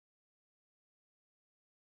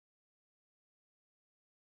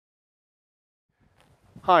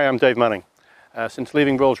Hi, I'm Dave Manning. Since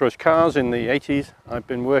leaving Rolls-Royce Cars in the 80s, I've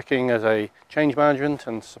been working as a change management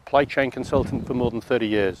and supply chain consultant for more than 30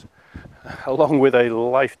 years, along with a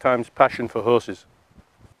lifetime's passion for horses.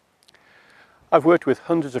 I've worked with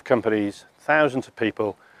hundreds of companies, thousands of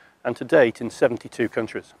people, and to date in 72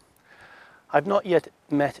 countries. I've not yet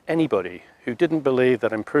met anybody who didn't believe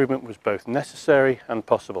that improvement was both necessary and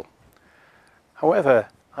possible. However,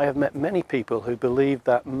 I have met many people who believe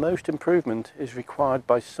that most improvement is required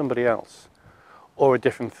by somebody else or a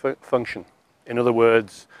different function. In other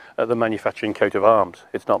words, the manufacturing coat of arms.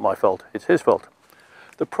 It's not my fault, it's his fault.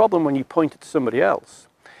 The problem when you point at somebody else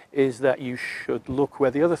is that you should look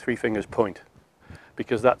where the other three fingers point,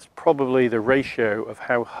 because that's probably the ratio of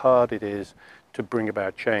how hard it is to bring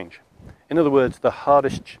about change. In other words, the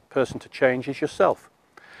hardest person to change is yourself.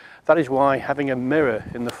 That is why having a mirror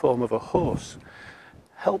in the form of a horse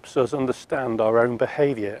helps us understand our own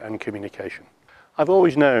behaviour and communication. I've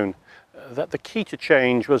always known that the key to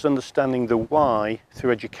change was understanding the why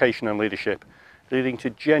through education and leadership, leading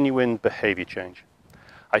to genuine behaviour change.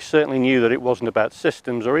 I certainly knew that it wasn't about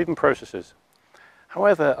systems or even processes.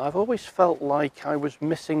 However, I've always felt like I was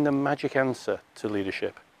missing the magic answer to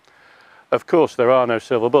leadership. Of course, there are no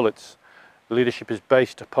silver bullets. Leadership is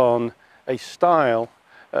based upon a style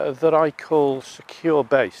that I call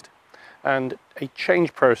secure-based, and a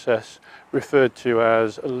change process referred to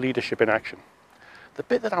as leadership in action. The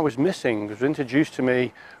bit that I was missing was introduced to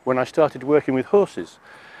me when I started working with horses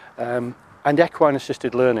and equine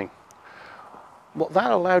assisted learning. What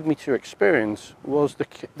that allowed me to experience was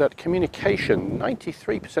that communication,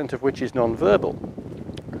 93% of which is non-verbal,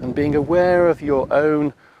 and being aware of your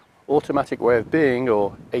own automatic way of being,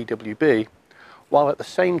 or AWB, while at the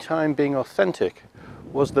same time being authentic,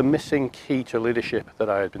 was the missing key to leadership that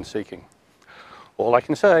I had been seeking. All I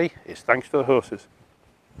can say is thanks to the horses.